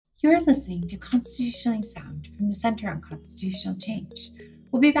You are listening to Constitutionally Sound from the Centre on Constitutional Change.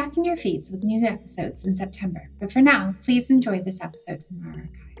 We'll be back in your feeds with new episodes in September, but for now, please enjoy this episode from our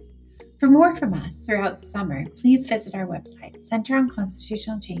archive. For more from us throughout the summer, please visit our website,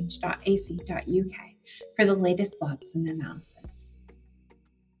 centreonconstitutionalchange.ac.uk, for the latest blogs and analysis.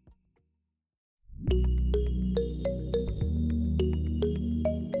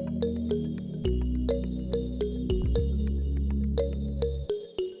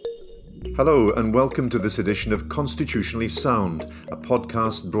 Hello and welcome to this edition of Constitutionally Sound, a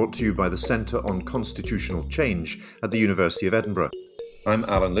podcast brought to you by the Centre on Constitutional Change at the University of Edinburgh. I'm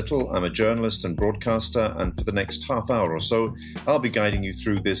Alan Little, I'm a journalist and broadcaster, and for the next half hour or so, I'll be guiding you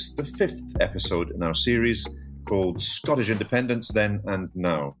through the fifth episode in our series called Scottish Independence Then and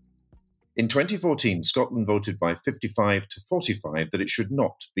Now. In 2014, Scotland voted by 55 to 45 that it should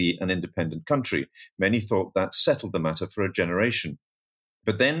not be an independent country. Many thought that settled the matter for a generation.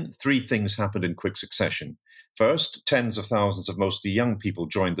 But then three things happened in quick succession. First, tens of thousands of mostly young people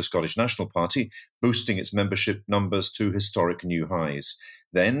joined the Scottish National Party, boosting its membership numbers to historic new highs.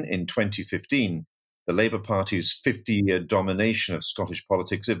 Then, in 2015, the Labour Party's 50-year domination of Scottish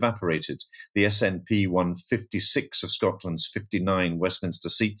politics evaporated. The SNP won 56 of Scotland's 59 Westminster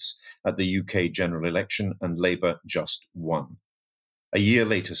seats at the UK general election, and Labour just won. A year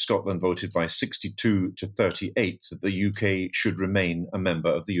later, Scotland voted by 62 to 38 that the UK should remain a member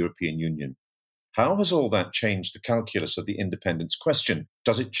of the European Union. How has all that changed the calculus of the independence question?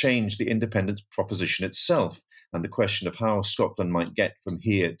 Does it change the independence proposition itself and the question of how Scotland might get from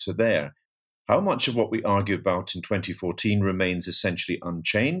here to there? How much of what we argue about in 2014 remains essentially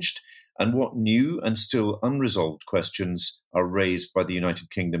unchanged? And what new and still unresolved questions are raised by the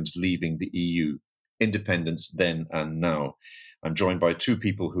United Kingdom's leaving the EU? Independence then and now. I'm joined by two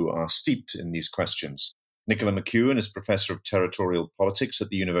people who are steeped in these questions. Nicola McEwen is Professor of Territorial Politics at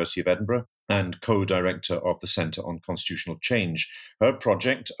the University of Edinburgh and co-director of the Centre on Constitutional Change. Her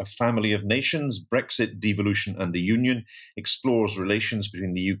project, A Family of Nations, Brexit, Devolution and the Union, explores relations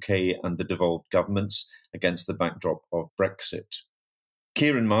between the UK and the devolved governments against the backdrop of Brexit.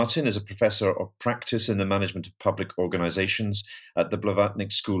 Kieran Martin is a Professor of Practice in the Management of Public Organisations at the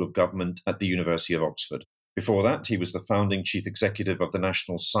Blavatnik School of Government at the University of Oxford. Before that, he was the founding chief executive of the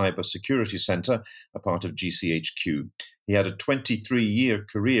National Cyber Security Centre, a part of GCHQ. He had a 23-year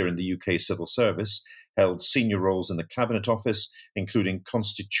career in the UK civil service, held senior roles in the Cabinet Office, including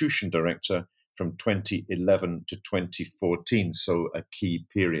Constitution Director from 2011 to 2014, so a key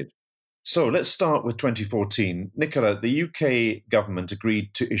period. So let's start with 2014. Nicola, the UK government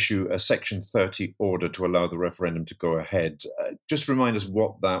agreed to issue a Section 30 order to allow the referendum to go ahead. Just remind us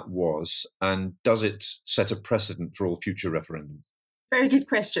what that was, and does it set a precedent for all future referendums? Very good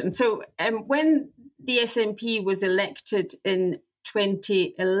question. So when the SNP was elected in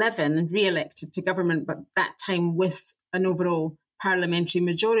 2011 and re-elected to government, but that time with an overall parliamentary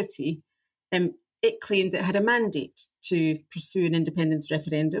majority, it claimed it had a mandate to pursue an independence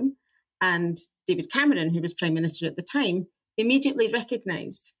referendum. And David Cameron, who was Prime Minister at the time, immediately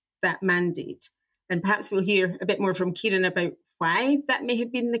recognised that mandate. And perhaps we'll hear a bit more from Kieran about why that may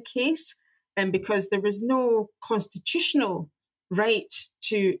have been the case, because there was no constitutional right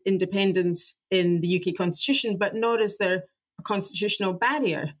to independence in the UK Constitution, but nor is there a constitutional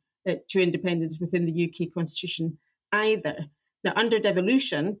barrier to independence within the UK Constitution either. Now, under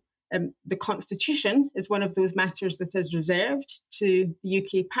devolution, the Constitution is one of those matters that is reserved to the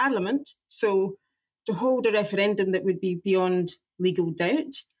UK Parliament. So to hold a referendum that would be beyond legal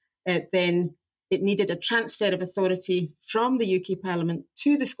doubt, then it needed a transfer of authority from the UK Parliament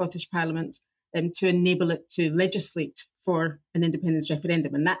to the Scottish Parliament to enable it to legislate for an independence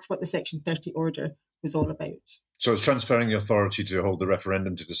referendum. And that's what the Section 30 order was all about. So it's transferring the authority to hold the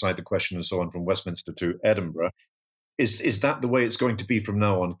referendum to decide the question and so on from Westminster to Edinburgh. Is that the way it's going to be from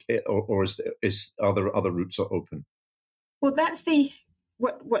now on, or are there other routes open? Well, that's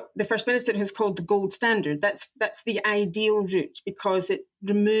what the First Minister has called the gold standard. That's the ideal route, because it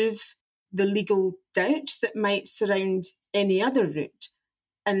removes the legal doubt that might surround any other route.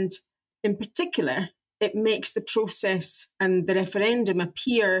 And in particular, it makes the process and the referendum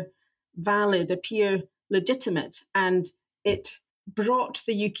appear valid, appear legitimate, and it brought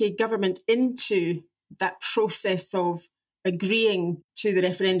the UK government into that process of agreeing to the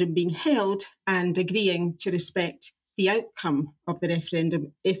referendum being held and agreeing to respect the outcome of the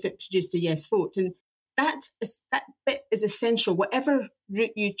referendum if it produced a yes vote. And that bit is essential. Whatever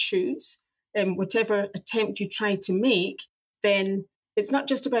route you choose, whatever attempt you try to make, then it's not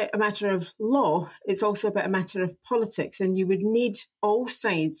just about a matter of law, it's also about a matter of politics. And you would need all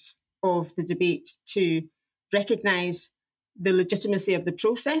sides of the debate to recognise the legitimacy of the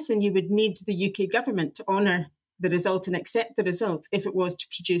process, and you would need the UK government to honour the result and accept the result if it was to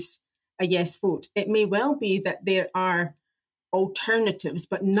produce a yes vote. It may well be that there are alternatives,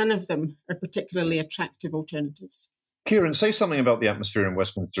 but none of them are particularly attractive alternatives. Kieran, say something about the atmosphere in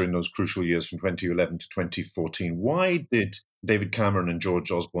Westminster in those crucial years from 2011 to 2014. Why did David Cameron and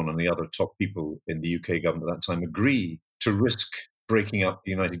George Osborne and the other top people in the UK government at that time agree to risk breaking up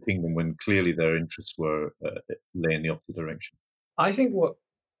the United Kingdom when clearly their interests were lay in the opposite direction? I think what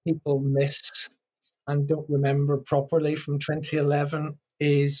people miss and don't remember properly from 2011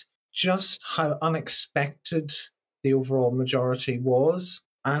 is just how unexpected the overall majority was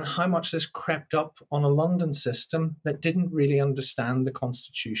and how much this crept up on a London system that didn't really understand the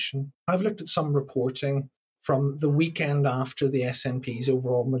Constitution. I've looked at some reporting from the weekend after the SNP's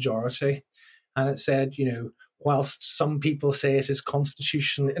overall majority, and it said, whilst some people say it is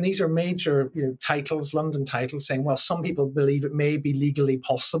constitutional, and these are major titles, London titles, saying, well, some people believe it may be legally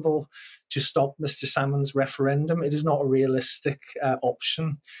possible to stop Mr. Salmon's referendum. It is not a realistic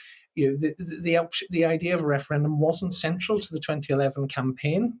option. The idea of a referendum wasn't central to the 2011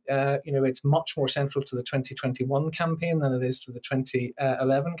 campaign. It's much more central to the 2021 campaign than it is to the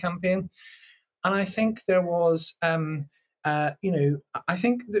 2011 campaign. And I think there was, I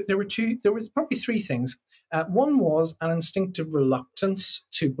think that there was probably three things. One was an instinctive reluctance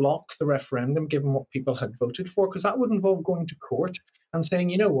to block the referendum, given what people had voted for, because that would involve going to court and saying,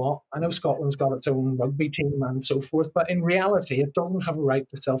 you know what, I know Scotland's got its own rugby team and so forth, but in reality, it doesn't have a right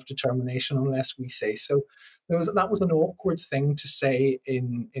to self-determination unless we say so. That was an awkward thing to say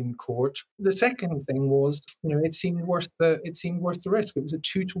in court. The second thing was, it seemed worth the risk. It was a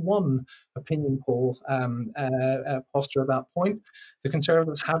 2-to-1 opinion poll posture at that point. The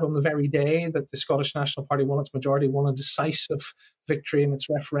Conservatives had, on the very day that the Scottish National Party won its majority, won a decisive victory in its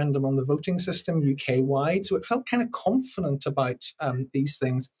referendum on the voting system UK-wide. So it felt kind of confident about these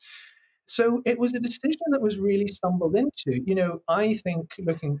things. So it was a decision that was really stumbled into. I think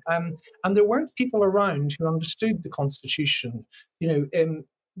looking, and there weren't people around who understood the Constitution.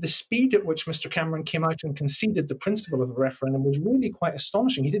 The speed at which Mr. Cameron came out and conceded the principle of a referendum was really quite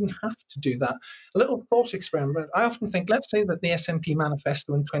astonishing. He didn't have to do that. A little thought experiment. I often think, let's say that the SNP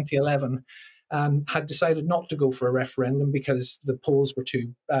manifesto in 2011 had decided not to go for a referendum because the polls were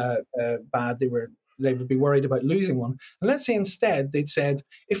too bad. They would be worried about losing one. And let's say instead they'd said,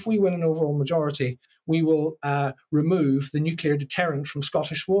 if we win an overall majority, we will remove the nuclear deterrent from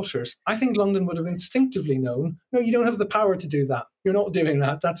Scottish waters. I think London would have instinctively known, no, you don't have the power to do that. You're not doing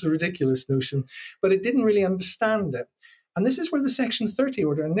that. That's a ridiculous notion. But it didn't really understand it. And this is where the Section 30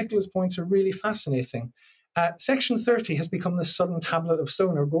 order, and Nicola's points are really fascinating. Section 30 has become the sudden tablet of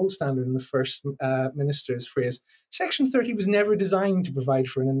stone or gold standard in the First Minister's phrase. Section 30 was never designed to provide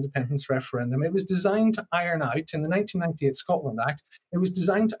for an independence referendum. It was designed to iron out, in the 1998 Scotland Act, it was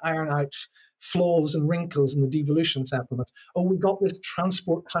designed to iron out flaws and wrinkles in the devolution settlement. Oh, we got this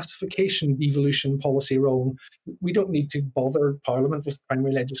transport classification devolution policy wrong. We don't need to bother Parliament with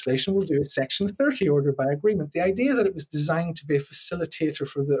primary legislation. We'll do a Section 30 order by agreement. The idea that it was designed to be a facilitator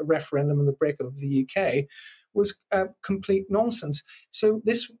for the referendum and the breakup of the UK was complete nonsense. So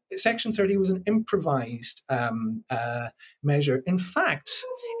this Section 30 was an improvised measure. In fact,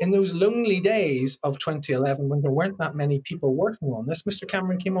 in those lonely days of 2011, when there weren't that many people working on this, Mr.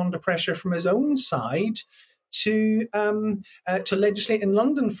 Cameron came under pressure from his own side to legislate in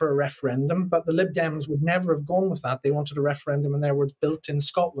London for a referendum, but the Lib Dems would never have gone with that. They wanted a referendum, in their words, built in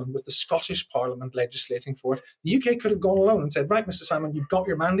Scotland, with the Scottish Parliament legislating for it. The UK could have gone alone and said, right, Mr. Salmon, you've got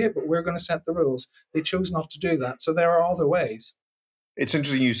your mandate, but we're going to set the rules. They chose not to do that. So there are other ways. It's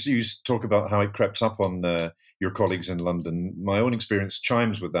interesting you talk about how it crept up on your colleagues in London. My own experience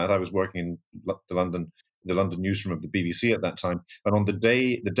chimes with that. I was working in the London newsroom of the BBC at that time, and on the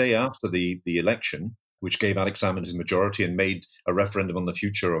day after the election, which gave Alex Salmond his majority and made a referendum on the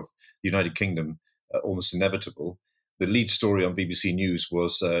future of the United Kingdom almost inevitable, the lead story on BBC News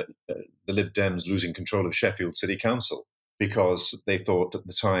was the Lib Dems losing control of Sheffield City Council, because they thought at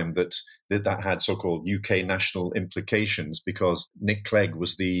the time that had so-called UK national implications, because Nick Clegg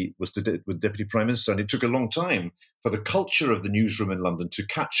was the Deputy Prime Minister, and it took a long time for the culture of the newsroom in London to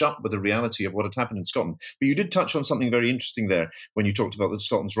catch up with the reality of what had happened in Scotland. But you did touch on something very interesting there when you talked about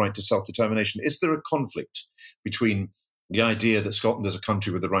Scotland's right to self-determination. Is there a conflict between the idea that Scotland is a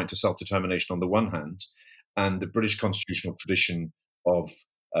country with the right to self-determination on the one hand, and the British constitutional tradition of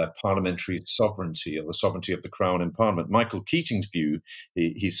parliamentary sovereignty, or the sovereignty of the Crown and Parliament? Michael Keating's view,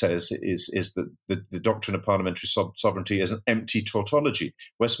 he says, is that the doctrine of parliamentary sovereignty is an empty tautology.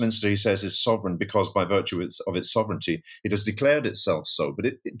 Westminster, he says, is sovereign because by virtue of its sovereignty, it has declared itself so.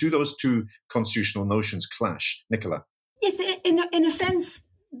 But do those two constitutional notions clash? Nicola? Yes, in a sense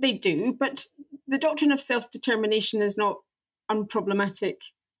they do, but the doctrine of self-determination is not unproblematic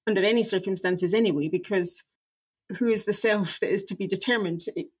under any circumstances anyway, because who is the self that is to be determined?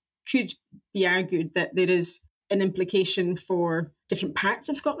 It could be argued that there is an implication for different parts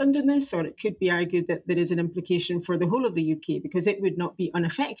of Scotland in this, or it could be argued that there is an implication for the whole of the UK, because it would not be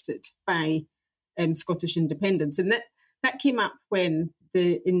unaffected by Scottish independence. And that came up when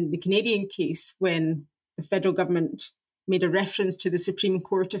in the Canadian case, when the federal government made a reference to the Supreme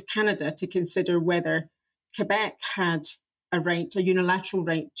Court of Canada to consider whether Quebec had a unilateral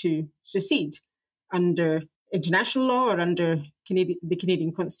right to secede under international law or under the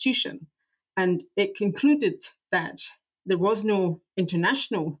Canadian Constitution. And it concluded that there was no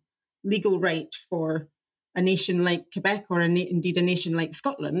international legal right for a nation like Quebec, or indeed a nation like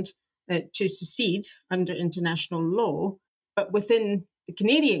Scotland, to secede under international law. But within the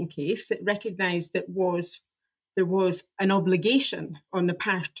Canadian case, it recognised that there was an obligation on the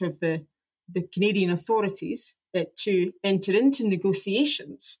part of the Canadian authorities to enter into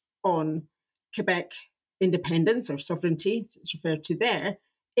negotiations on Quebec independence or sovereignty, it's referred to there,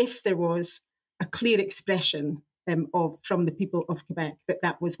 if there was a clear expression from the people of Quebec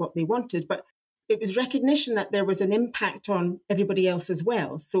that was what they wanted. But it was recognition that there was an impact on everybody else as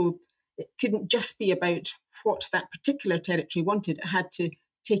well. So it couldn't just be about what that particular territory wanted. It had to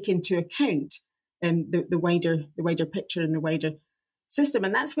take into account the wider picture and the wider system.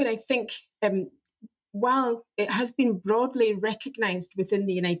 And that's where I think, while it has been broadly recognised within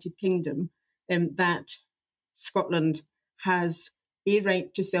the United Kingdom that Scotland has a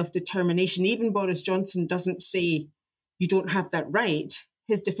right to self-determination, even Boris Johnson doesn't say you don't have that right.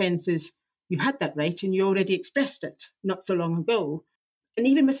 His defence is you had that right and you already expressed it not so long ago. And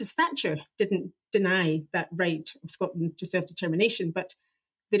even Mrs. Thatcher didn't deny that right of Scotland to self-determination. But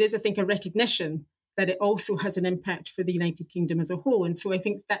there is, I think, a recognition that it also has an impact for the United Kingdom as a whole. And so I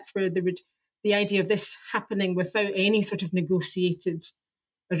think that's where the idea of this happening without any sort of negotiated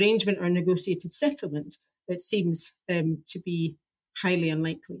arrangement or negotiated settlement, it seems to be highly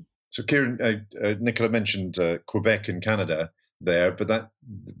unlikely. So, Kieran, Nicola mentioned Quebec in Canada there, but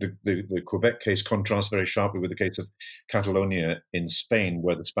the Quebec case contrasts very sharply with the case of Catalonia in Spain,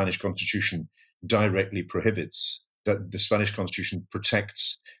 where the Spanish constitution directly prohibits, that the Spanish constitution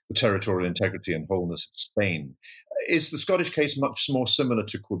protects the territorial integrity and wholeness of Spain. Is the Scottish case much more similar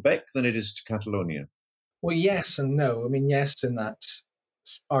to Quebec than it is to Catalonia? Well, yes and no. I mean, yes, in that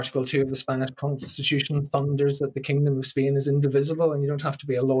Article 2 of the Spanish Constitution thunders that the Kingdom of Spain is indivisible, and you don't have to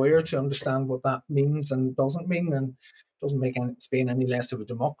be a lawyer to understand what that means and doesn't mean. And it doesn't make Spain any less of a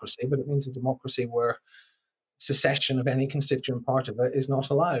democracy, but it means a democracy where secession of any constituent part of it is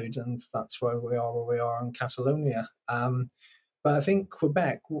not allowed. And that's why we are where we are in Catalonia. But I think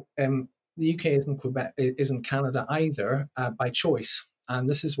Quebec, the UK isn't Canada either by choice. And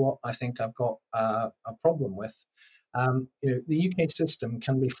this is what I think I've got a problem with. The UK system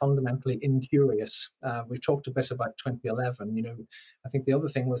can be fundamentally incurious. We've talked a bit about 2011. I think the other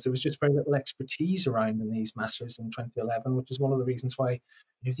thing was there was just very little expertise around in these matters in 2011, which is one of the reasons why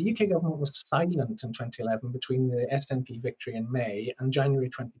the UK government was silent in 2011 between the SNP victory in May and January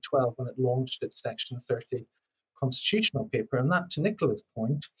 2012 when it launched its Section 30 constitutional paper. And that, to Nicola's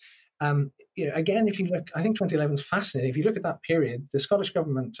point, again, if you look, I think 2011 is fascinating. If you look at that period, the Scottish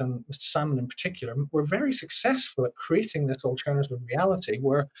government and Mr. Salmon in particular were very successful at creating this alternative reality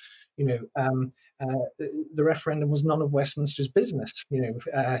where, the referendum was none of Westminster's business.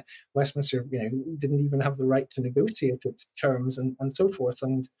 Westminster, didn't even have the right to negotiate its terms and so forth.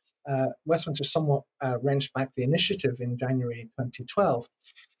 And Westminster somewhat wrenched back the initiative in January 2012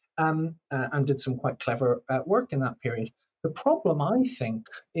 and did some quite clever work in that period. The problem, I think,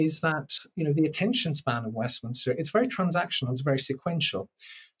 is that, the attention span of Westminster, it's very transactional, it's very sequential.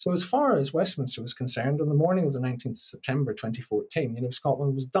 So as far as Westminster was concerned, on the morning of the 19th of September 2014,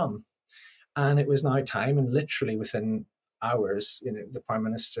 Scotland was done. And it was now time, and literally within hours, the Prime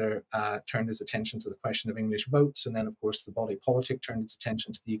Minister turned his attention to the question of English votes. And then, of course, the body politic turned its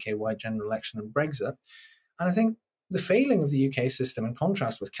attention to the UK-wide general election and Brexit. And I think the failing of the UK system, in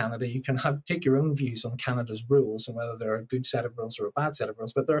contrast with Canada, you can take your own views on Canada's rules and whether they're a good set of rules or a bad set of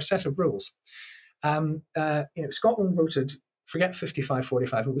rules, but they're a set of rules. Scotland voted, forget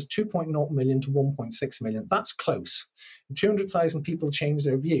 55-45, it was 2.0 million to 1.6 million. That's close. 200,000 people change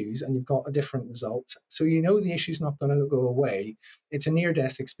their views and you've got a different result. So the issue's not going to go away. It's a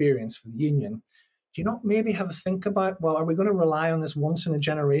near-death experience for the Union. Do you not maybe have a think about, well, are we going to rely on this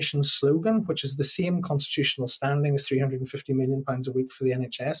once-in-a-generation slogan, which is the same constitutional standing as £350 million a week for the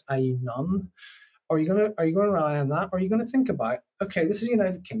NHS, i.e. none? Are you going to rely on that? Or are you going to think about, okay, this is the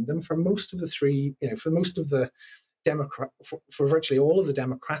United Kingdom. For most of the for virtually all of the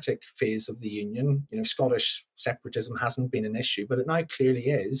democratic phase of the Union, Scottish separatism hasn't been an issue, but it now clearly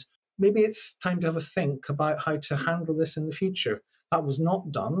is. Maybe it's time to have a think about how to handle this in the future. That was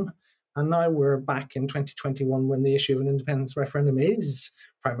not done. And now we're back in 2021 when the issue of an independence referendum is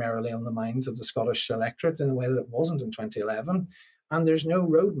primarily on the minds of the Scottish electorate in a way that it wasn't in 2011. And there's no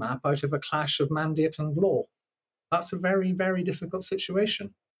roadmap out of a clash of mandate and law. That's a very, very difficult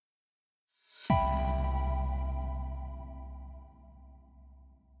situation.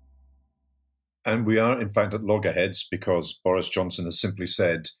 And we are, in fact, at loggerheads because Boris Johnson has simply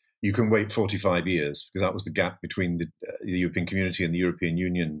said you can wait 45 years because that was the gap between the European Community and the European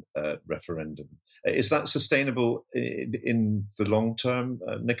Union referendum. Is that sustainable in the long term,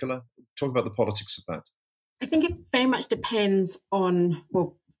 Nicola? Talk about the politics of that. I think it very much depends on,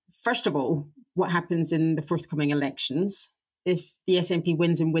 well, first of all, what happens in the forthcoming elections. If the SNP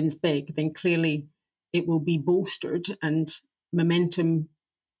wins and wins big, then clearly it will be bolstered and momentum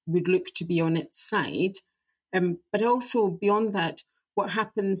would look to be on its side. But also beyond that, what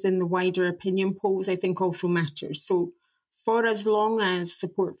happens in the wider opinion polls, I think, also matters. So for as long as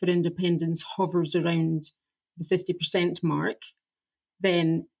support for independence hovers around the 50% mark,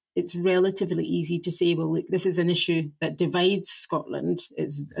 then it's relatively easy to say, well, look, this is an issue that divides Scotland.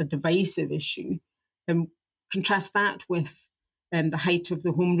 It's a divisive issue. Contrast that with the height of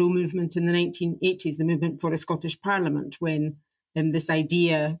the Home Rule movement in the 1980s, the movement for a Scottish Parliament, when this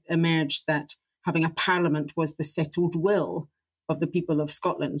idea emerged that having a parliament was the settled will of the people of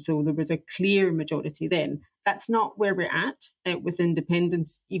Scotland. So there was a clear majority then. That's not where we're at with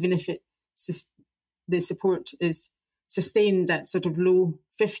independence, even if the support is sustained at sort of low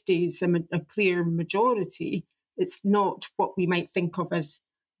 50s, a clear majority. It's not what we might think of as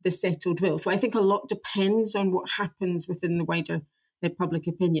the settled will. So I think a lot depends on what happens within the wider public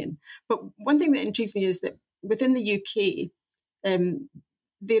opinion. But one thing that intrigues me is that within the UK,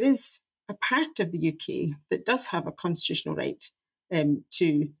 there is a part of the UK that does have a constitutional right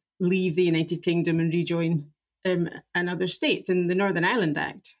to leave the United Kingdom and rejoin another state. In the Northern Ireland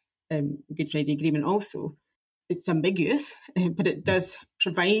Act, Good Friday Agreement also, it's ambiguous, but it does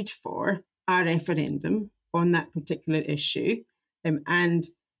provide for a referendum on that particular issue and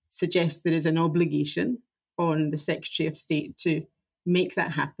suggests there is an obligation on the Secretary of State to make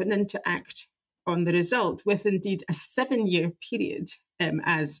that happen and to act on the result, with indeed a 7-year period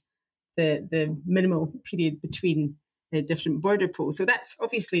as the minimal period between different border polls. So that's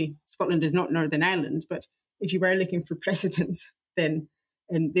obviously, Scotland is not Northern Ireland, but if you were looking for precedents, then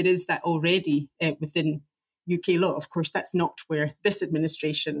there is that already within UK law. Of course, that's not where this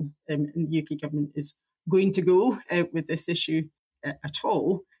administration and the UK government is going to go with this issue at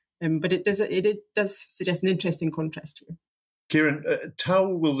all. But it does suggest an interesting contrast here. Kieran, how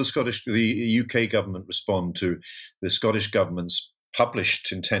will the UK government respond to the Scottish government's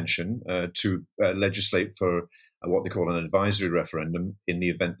published intention to legislate for what they call an advisory referendum in the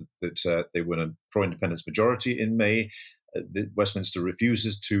event that they win a pro-independence majority in May? Westminster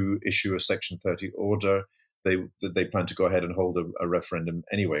refuses to issue a Section 30 order. They plan to go ahead and hold a referendum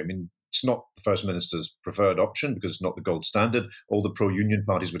anyway. I mean, it's not the First Minister's preferred option because it's not the gold standard. All the pro-union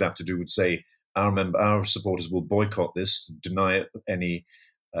parties would have to do would say, our supporters will boycott this, deny it any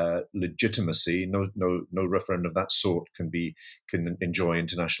legitimacy. No referendum of that sort can enjoy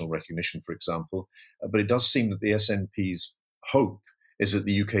international recognition, for example. But it does seem that the SNP's hope is that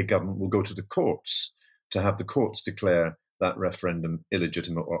the UK government will go to the courts to have the courts declare that referendum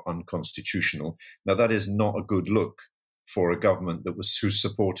illegitimate or unconstitutional. Now, that is not a good look for a government whose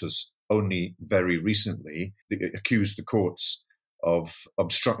supporters only very recently accused the courts of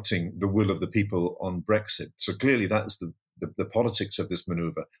obstructing the will of the people on Brexit. So clearly that's the politics of this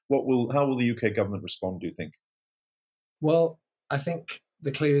manoeuvre. How will the UK government respond, do you think? Well, I think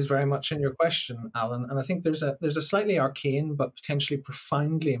the clue is very much in your question, Alan, and I think there's a slightly arcane but potentially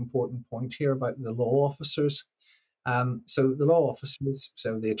profoundly important point here about the law officers. So the law officers,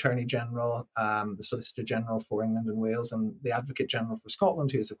 so the Attorney General, the Solicitor General for England and Wales, and the Advocate General for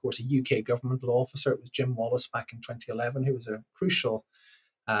Scotland, who is, of course, a UK government law officer. It was Jim Wallace back in 2011, who was a crucial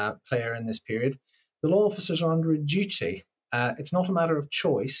player in this period. The law officers are under a duty. It's not a matter of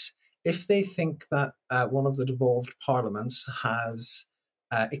choice. If they think that one of the devolved parliaments has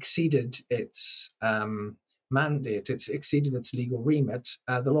exceeded its mandate, it's exceeded its legal remit,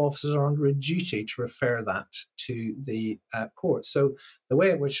 the law officers are under a duty to refer that to the court. So the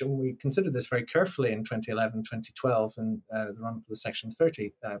way in which, and we considered this very carefully in 2011, 2012, and the run up to the Section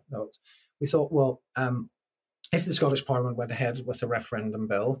 30 note, we thought, well, if the Scottish Parliament went ahead with a referendum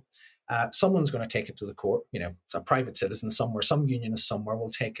bill, someone's going to take it to the court. It's a private citizen somewhere, some unionist somewhere will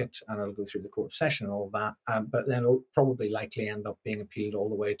take it, and it'll go through the Court of Session and all of that. But then it'll probably likely end up being appealed all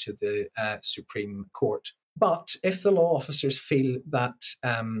the way to the Supreme Court. But if the law officers feel that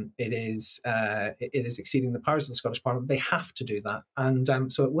it is exceeding the powers of the Scottish Parliament, they have to do that. And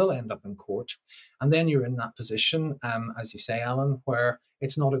so it will end up in court. And then you're in that position, as you say, Alan, where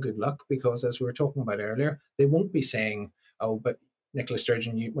it's not a good look, because as we were talking about earlier, they won't be saying, oh, but Nicola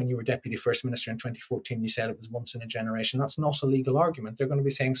Sturgeon, when you were Deputy First Minister in 2014, you said it was once in a generation. That's not a legal argument. They're going to be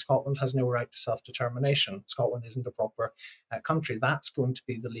saying Scotland has no right to self-determination. Scotland isn't a proper country. That's going to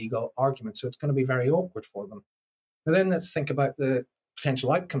be the legal argument. So it's going to be very awkward for them. And then let's think about the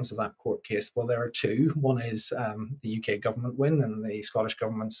potential outcomes of that court case. Well, there are two. One is the UK government win, and the Scottish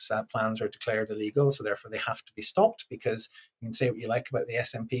government's plans are declared illegal, so therefore they have to be stopped, because you can say what you like about the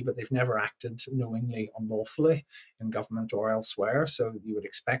SNP, but they've never acted knowingly unlawfully in government or elsewhere, so you would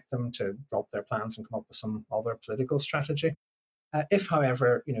expect them to drop their plans and come up with some other political strategy. If,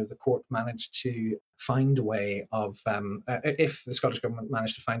 however, the court managed to find a way of, if the Scottish government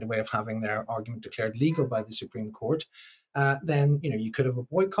managed to find a way of having their argument declared legal by the Supreme Court, then you could have a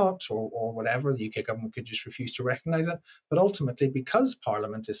boycott or whatever. The UK government could just refuse to recognise it. But ultimately, because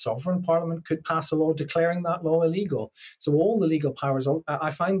Parliament is sovereign, Parliament could pass a law declaring that law illegal. So all the legal powers,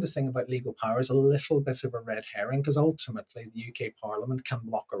 I find this thing about legal powers a little bit of a red herring, because ultimately the UK Parliament can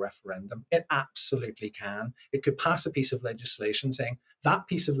block a referendum. It absolutely can. It could pass a piece of legislation saying that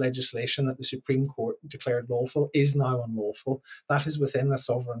piece of legislation that the Supreme Court declared lawful is now unlawful. That is within a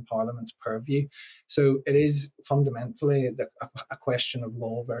sovereign Parliament's purview. So it is fundamentally a question of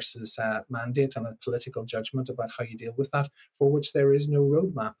law versus mandate, and a political judgment about how you deal with that, for which there is no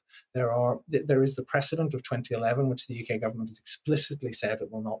roadmap. There is the precedent of 2011, which the UK government has explicitly said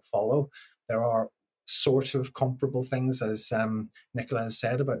it will not follow. There are sort of comparable things, as Nicola has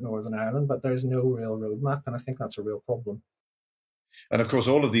said, about Northern Ireland, but there is no real roadmap, and I think that's a real problem. And of course,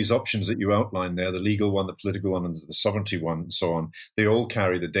 all of these options that you outlined there, the legal one, the political one, and the sovereignty one, and so on, they all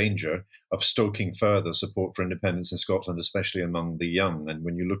carry the danger of stoking further support for independence in Scotland, especially among the young. And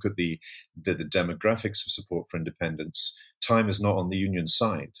when you look at the demographics of support for independence, time is not on the union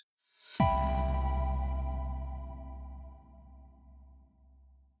side.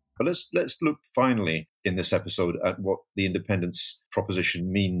 But let's look finally in this episode at what the independence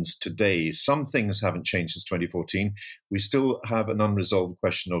proposition means today. Some things haven't changed since 2014. We still have an unresolved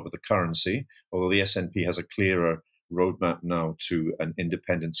question over the currency, although the SNP has a clearer roadmap now to an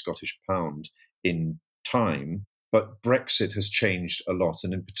independent Scottish pound in time. But Brexit has changed a lot,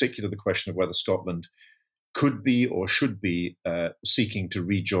 and in particular the question of whether Scotland could be or should be seeking to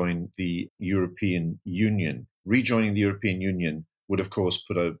rejoin the European Union. Rejoining the European Union would, of course,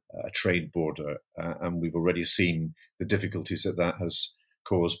 put a trade border, and we've already seen the difficulties that has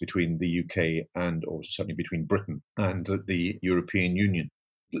caused between the UK and, or certainly between Britain and the European Union.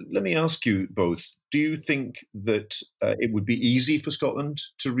 Let me ask you both, do you think that it would be easy for Scotland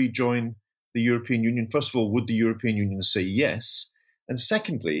to rejoin the European Union? First of all, would the European Union say yes? And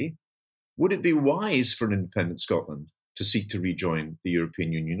secondly, would it be wise for an independent Scotland to seek to rejoin the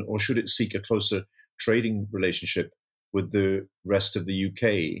European Union, or should it seek a closer trading relationship with the rest of the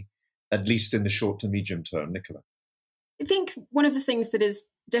UK, at least in the short to medium term? Nicola? I think one of the things that is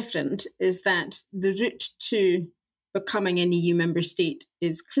different is that the route to becoming an EU member state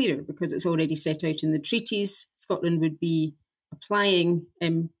is clearer, because it's already set out in the treaties. Scotland would be applying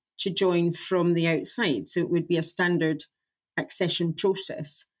to join from the outside, so it would be a standard accession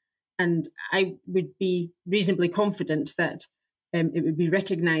process. And I would be reasonably confident that it would be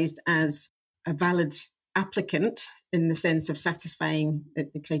recognised as a valid applicant in the sense of satisfying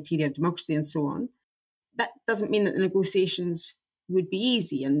the criteria of democracy and so on. That doesn't mean that the negotiations would be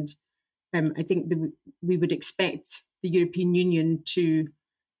easy. And I think we would expect the European Union to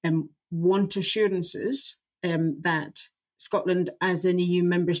want assurances that Scotland as an EU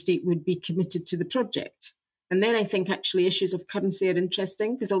member state would be committed to the project. And then I think actually issues of currency are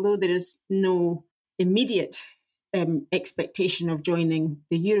interesting, because although there is no immediate expectation of joining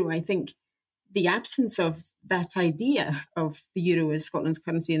the euro, I think the absence of that idea of the euro as Scotland's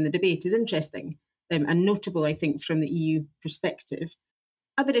currency in the debate is interesting and notable, I think, from the EU perspective.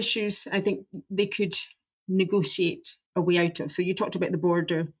 Other issues, I think they could negotiate a way out of. So you talked about the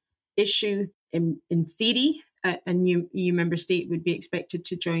border issue. In theory, a new EU member state would be expected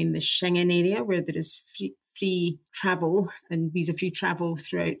to join the Schengen area, where there is free travel and visa-free travel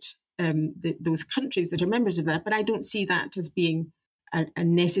throughout those countries that are members of that. But I don't see that as being a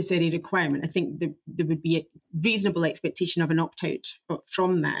necessary requirement. I think there would be a reasonable expectation of an opt-out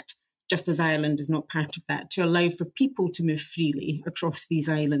from that, just as Ireland is not part of that, to allow for people to move freely across these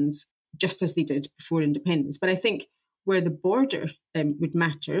islands just as they did before independence. But I think where the border would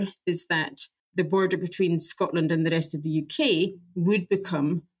matter is that the border between Scotland and the rest of the UK would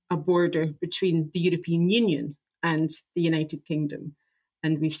become a border between the European Union and the United Kingdom.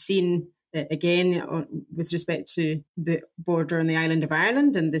 And we've seen, again, with respect to the border on the island of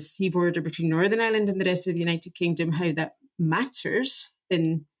Ireland and the sea border between Northern Ireland and the rest of the United Kingdom, how that matters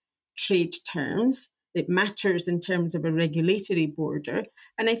in trade terms. It matters in terms of a regulatory border.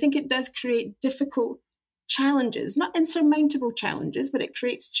 And I think it does create difficult challenges, not insurmountable challenges, but it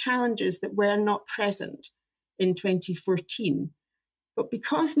creates challenges that were not present in 2014. But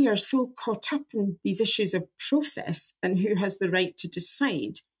because we are so caught up in these issues of process and who has the right to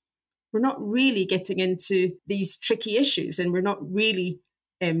decide, we're not really getting into these tricky issues, and we're not really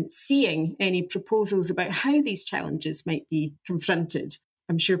seeing any proposals about how these challenges might be confronted.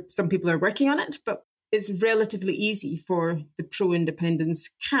 I'm sure some people are working on it, but it's relatively easy for the pro-independence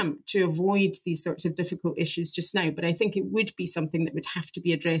camp to avoid these sorts of difficult issues just now. But I think it would be something that would have to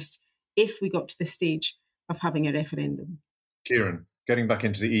be addressed if we got to the stage of having a referendum. Kieran, getting back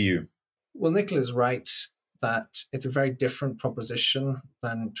into the EU. Well, Nicola's right that it's a very different proposition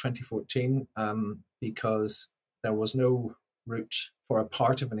than 2014 because there was no route for a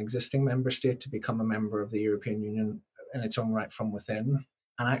part of an existing member state to become a member of the European Union in its own right from within.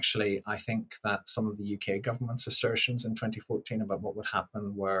 And actually, I think that some of the UK government's assertions in 2014 about what would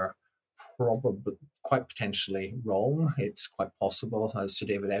happen were probably quite potentially wrong. It's quite possible, as Sir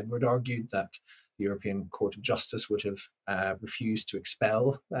David Edward argued, that the European Court of Justice would have refused to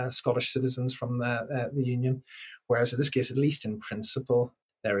expel Scottish citizens from the Union. Whereas in this case, at least in principle,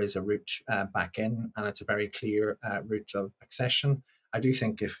 there is a route back in, and it's a very clear route of accession. I do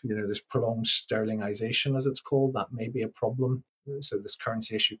think if there's prolonged sterlingization, as it's called, that may be a problem. So this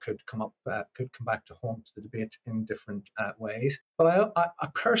currency issue could come back to haunt the debate in different ways. But a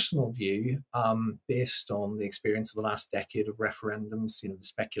personal view, based on the experience of the last decade of referendums, the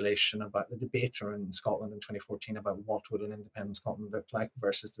speculation about the debate in Scotland in 2014 about what would an independent Scotland look like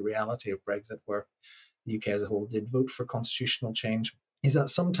versus the reality of Brexit, where the UK as a whole did vote for constitutional change, is that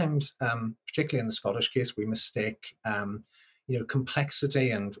sometimes, particularly in the Scottish case, we mistake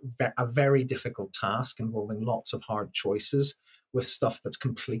complexity and a very difficult task involving lots of hard choices with stuff that's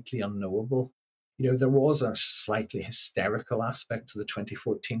completely unknowable. There was a slightly hysterical aspect to the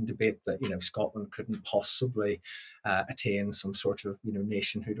 2014 debate that, Scotland couldn't possibly attain some sort of,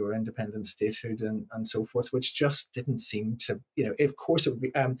 nationhood or independent statehood and so forth, which just didn't seem to, of course it would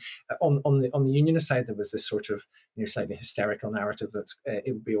be, on the unionist side, there was this sort of, slightly hysterical narrative that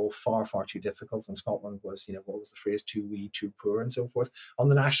it would be all far, far too difficult, and Scotland was, what was the phrase, too wee, too poor and so forth. On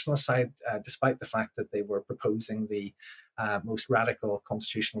the nationalist side, despite the fact that they were proposing the most radical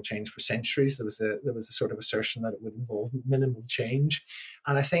constitutional change for centuries, there was a sort of assertion that it would involve minimal change.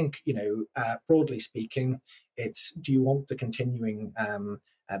 And I think, broadly speaking, it's, do you want the continuing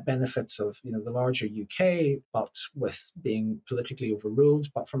benefits of the larger UK, but with being politically overruled,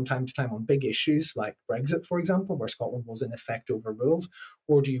 but from time to time on big issues like Brexit, for example, where Scotland was in effect overruled?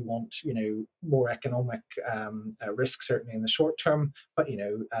 Or do you want more economic risk, certainly in the short term, but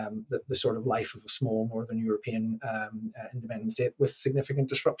the sort of life of a small Northern European independent state with significant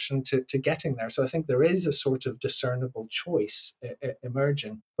disruption to getting there? So I think there is a sort of discernible choice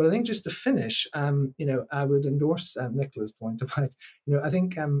emerging. But I think just to finish, I would endorse Nicola's point about, I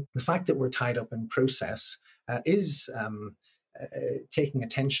think the fact that we're tied up in process is taking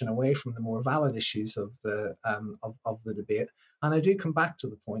attention away from the more valid issues of the debate. And I do come back to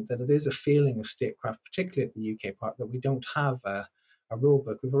the point that it is a failing of statecraft, particularly at the UK part, that we don't have a rule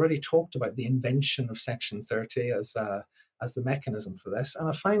book. We've already talked about the invention of Section 30 as the mechanism for this. And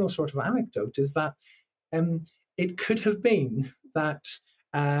a final sort of anecdote is that it could have been that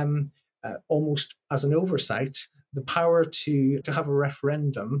almost as an oversight, the power to have a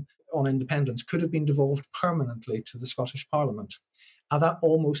referendum on independence could have been devolved permanently to the Scottish Parliament. That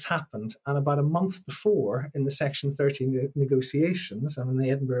almost happened. And about a month before, in the Section 30 negotiations and in the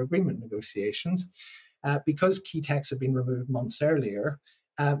Edinburgh Agreement negotiations, because key texts had been removed months earlier,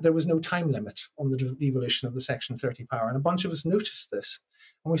 there was no time limit on the devolution of the Section 30 power. And a bunch of us noticed this.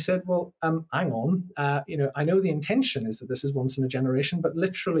 And we said, well, hang on, I know the intention is that this is once in a generation, but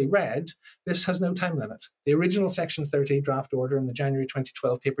literally read, this has no time limit. The original Section 30 draft order in the January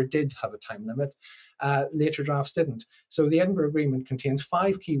 2012 paper did have a time limit. Later drafts didn't. So the Edinburgh Agreement contains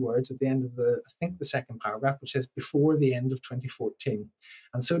 5 key words at the end of the second paragraph, which says before the end of 2014.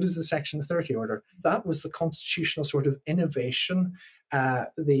 And so does the Section 30 order. That was the constitutional sort of innovation,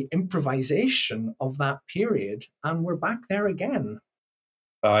 the improvisation of that period. And we're back there again.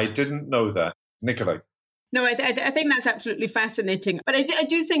 I didn't know that. Nicola. No, I think that's absolutely fascinating. But I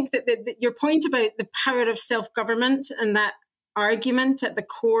do think that your point about the power of self-government and that argument at the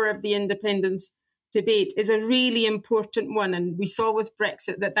core of the independence debate is a really important one. And we saw with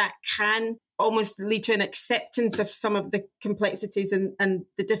Brexit that can almost lead to an acceptance of some of the complexities and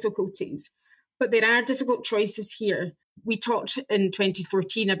the difficulties. But there are difficult choices here. We talked in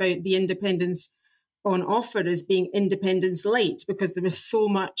 2014 about the independence on offer as being independence light, because there was so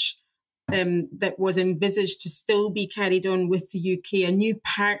much that was envisaged to still be carried on with the UK. A new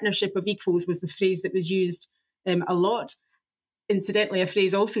partnership of equals was the phrase that was used a lot. Incidentally, a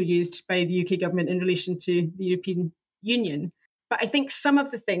phrase also used by the UK government in relation to the European Union. But I think some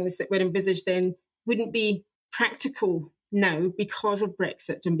of the things that were envisaged then wouldn't be practical now because of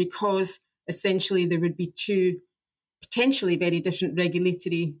Brexit, and because essentially there would be two potentially very different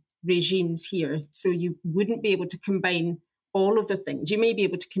regulatory regimes here. So you wouldn't be able to combine all of the things. You may be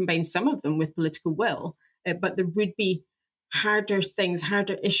able to combine some of them with political will, but there would be harder things,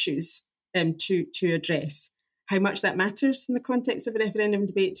 harder issues to address. How much that matters in the context of a referendum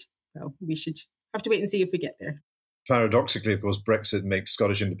debate, well, we should have to wait and see if we get there. Paradoxically, of course, Brexit makes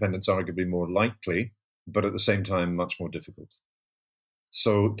Scottish independence arguably more likely, but at the same time, much more difficult.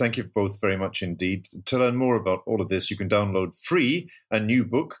 So thank you both very much indeed. To learn more about all of this, you can download free a new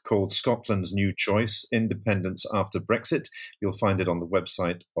book called Scotland's New Choice, Independence After Brexit. You'll find it on the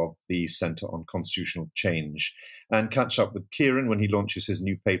website of the Centre on Constitutional Change. And catch up with Kieran when he launches his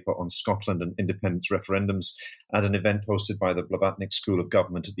new paper on Scotland and independence referendums at an event hosted by the Blavatnik School of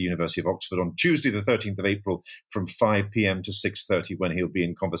Government at the University of Oxford on Tuesday, the 13th of April, from 5 p.m. to 6:30, when he'll be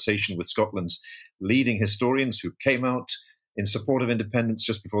in conversation with Scotland's leading historians who came out in support of independence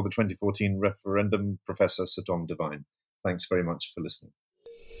just before the 2014 referendum, Professor Sir Dom Devine. Thanks very much for listening.